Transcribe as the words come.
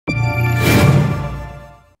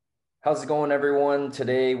How's it going, everyone?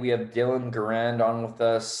 Today we have Dylan Garand on with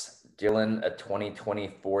us. Dylan, a 2020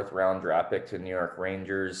 fourth round draft pick to New York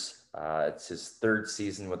Rangers. It's his third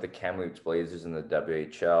season with the Kamloops Blazers in the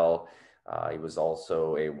WHL. He was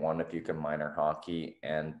also a one if you can minor hockey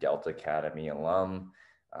and Delta Academy alum.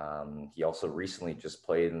 He also recently just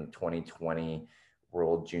played in the 2020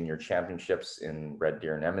 World Junior Championships in Red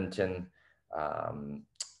Deer and Edmonton, um,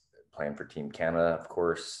 playing for Team Canada, of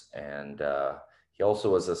course, and he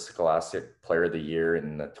also was a Scholastic Player of the Year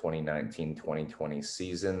in the 2019-2020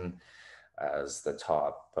 season as the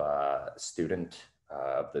top student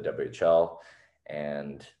of the WHL,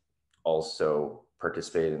 and also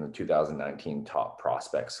participated in the 2019 Top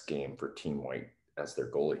Prospects game for Team White as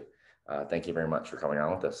their goalie. Thank you very much for coming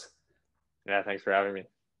on with us. Yeah, thanks for having me.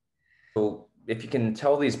 So, if you can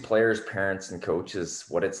tell these players, parents, and coaches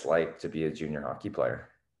what it's like to be a junior hockey player.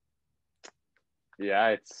 Yeah,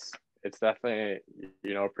 it's definitely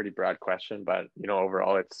a pretty broad question, but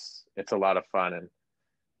overall it's a lot of fun. And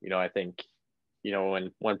I think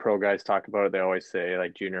when pro guys talk about it, they always say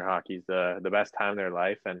like junior hockey's the best time of their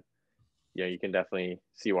life. And you can definitely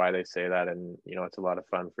see why they say that. And it's a lot of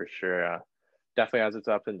fun for sure. Definitely has its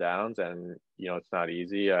ups and downs, and it's not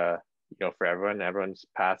easy for everyone. Everyone's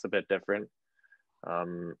path's a bit different.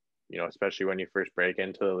 um Especially when you first break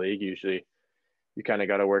into the league, usually you kind of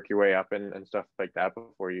got to work your way up and stuff like that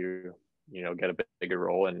before you get a bigger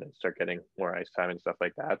role and start getting more ice time and stuff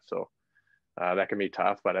like that. So that can be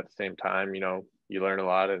tough, but at the same time, you learn a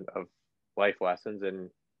lot of life lessons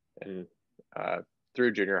and uh,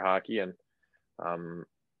 through junior hockey, and um,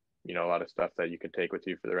 a lot of stuff that you can take with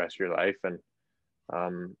you for the rest of your life. And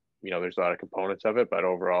there's a lot of components of it, but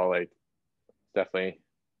overall, like, definitely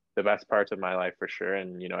the best parts of my life for sure.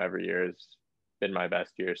 And every year has been my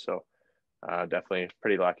best year. So definitely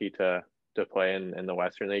pretty lucky to play in the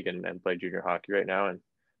Western League and play junior hockey right now, and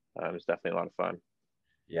it's definitely a lot of fun.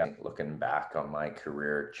 Yeah, looking back on my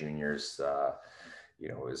career, juniors,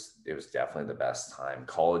 it was definitely the best time.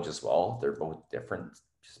 College as well. They're both different,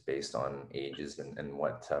 just based on ages and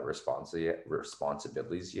what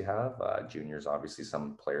responsibilities you have. Juniors, obviously,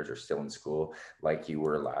 some players are still in school, like you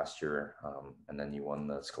were last year, and then you won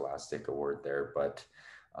the Scholastic Award there. But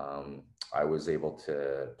I was able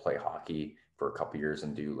to play hockey for a couple years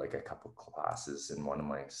and do like a couple classes in one of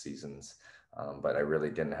my seasons, but I really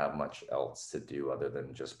didn't have much else to do other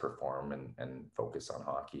than just perform and focus on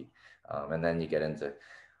hockey. And then you get into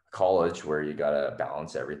college where you got to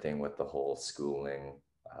balance everything with the whole schooling,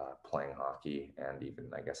 playing hockey, and even,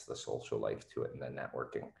 I guess, the social life to it and the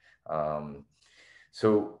networking.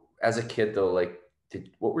 So as a kid, though, like,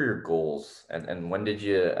 what were your goals? And when did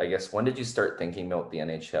you, I guess, when did you start thinking about the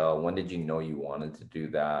NHL? When did you know you wanted to do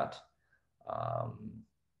that? Um,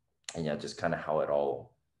 and yeah, just kind of how it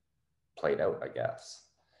all played out, I guess.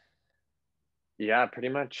 Yeah, pretty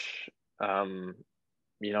much. Um,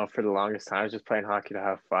 for the longest time, I was just playing hockey to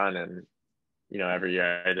have fun, and every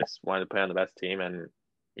year I just wanted to play on the best team and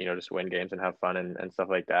just win games and have fun and stuff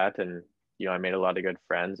like that. And I made a lot of good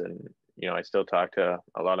friends, and I still talk to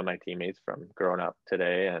a lot of my teammates from growing up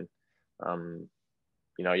today. And um,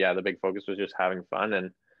 yeah, the big focus was just having fun.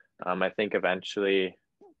 And I think eventually,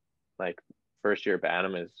 like, first year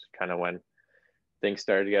Bantam is kind of when things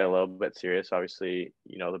started to get a little bit serious. Obviously,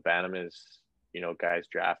 the Bantam is, guys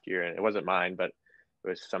draft year, and it wasn't mine, but it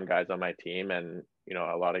was some guys on my team and,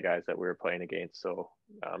 a lot of guys that we were playing against. So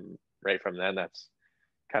right from then, that's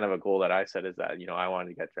kind of a goal that I set, is that, I wanted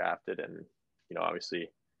to get drafted. And, obviously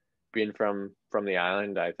being from the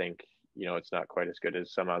island, I think, it's not quite as good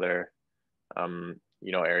as some other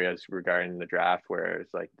areas regarding the draft, whereas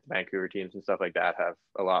like Vancouver teams and stuff like that have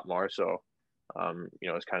a lot more. So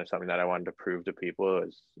it's kind of something that I wanted to prove to people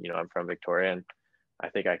is, I'm from Victoria and I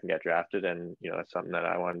think I can get drafted, and it's something that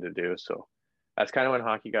I wanted to do. So that's kind of when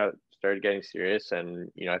hockey got started getting serious. And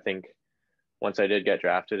I think once I did get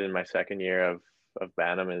drafted in my second year of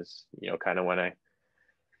Bantam is kind of when I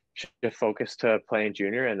shift focus to playing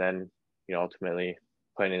junior, and then ultimately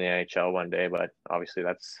playing in the NHL one day. But obviously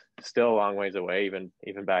that's still a long ways away. Even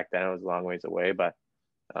back then it was a long ways away. But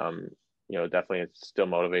um, definitely it still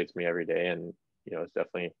motivates me every day, and it's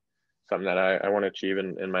definitely something that I want to achieve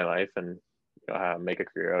in my life, and make a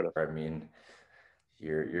career out of. I mean,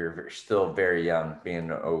 you're still very young,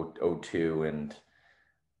 being O two, and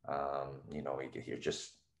you're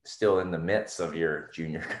just still in the midst of your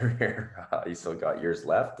junior career. You still got years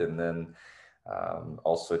left, and then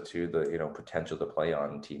also to the potential to play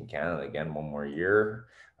on Team Canada again one more year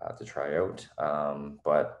to try out.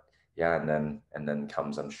 But yeah, and then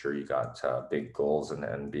comes, I'm sure you got big goals,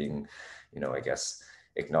 and being, I guess,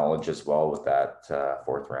 acknowledge as well with that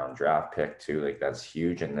fourth round draft pick too. Like that's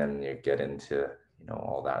huge. And then you get into,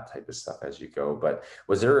 all that type of stuff as you go. But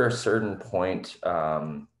was there a certain point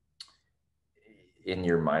in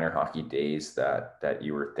your minor hockey days that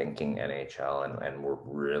you were thinking NHL and were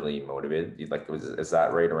really motivated? Like, is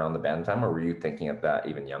that right around the band time, or were you thinking of that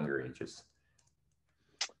even younger ages?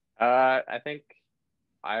 I think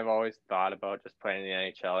I've always thought about just playing in the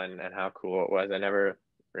NHL and how cool it was. I never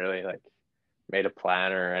really like made a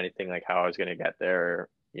plan or anything like how I was going to get there.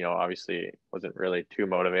 Obviously wasn't really too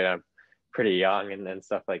motivated. I'm pretty young and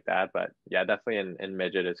stuff like that. But yeah, definitely in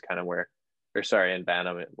midget is kind of where, or sorry, in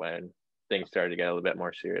Bantam when things started to get a little bit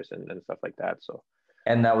more serious and stuff like that. So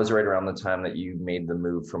And that was right around the time that you made the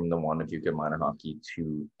move from the one if you could minor hockey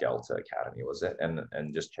to Delta Academy, was it? And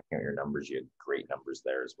just checking out your numbers, you had great numbers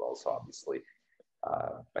there as well. So obviously,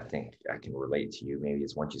 I think I can relate to you. Maybe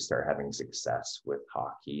it's once you start having success with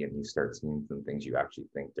hockey and you start seeing some things you actually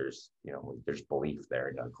think there's belief there.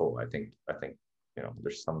 And cool. I think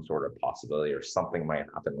there's some sort of possibility or something might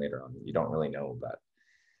happen later on. You don't really know, but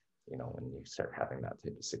when you start having that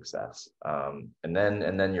type of success, and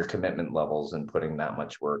then your commitment levels and putting that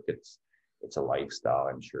much work, it's a lifestyle.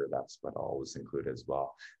 I'm sure that's what all was included as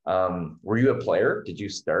well. Were you a player? Did you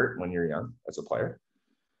start when you're young as a player?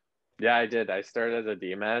 yeah, I did. I started as a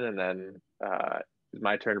D man and then it was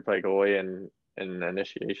my turn to play goalie in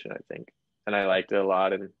initiation, I think. And I liked it a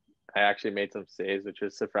lot and I actually made some saves, which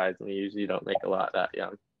was surprisingly usually you don't make a lot that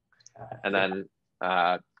young. And Yeah. then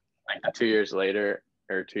like 2 years later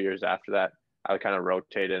or 2 years after that, I would kind of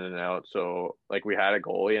rotate in and out. So like we had a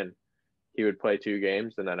goalie and he would play 2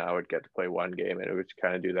 games and then I would get to play 1 game and it would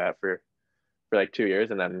kind of do that for like 2 years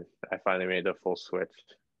and then I finally made the full switch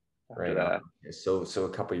after Right on. that. So a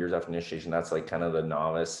couple years after initiation, that's like kind of the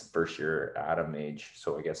novice first year Adam age.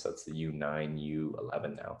 So I guess that's the U9,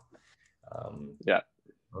 U11 now. Um, Yeah.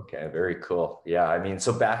 okay, very cool. Yeah, I mean,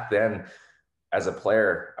 so back then, as a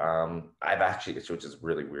player, I've actually, which is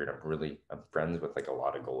really weird. I'm friends with like a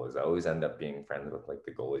lot of goalies. I always end up being friends with like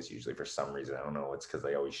the goalies usually for some reason. I don't know. It's because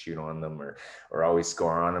they always shoot on them or always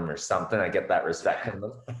score on them or something. I get that respect from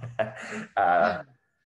them.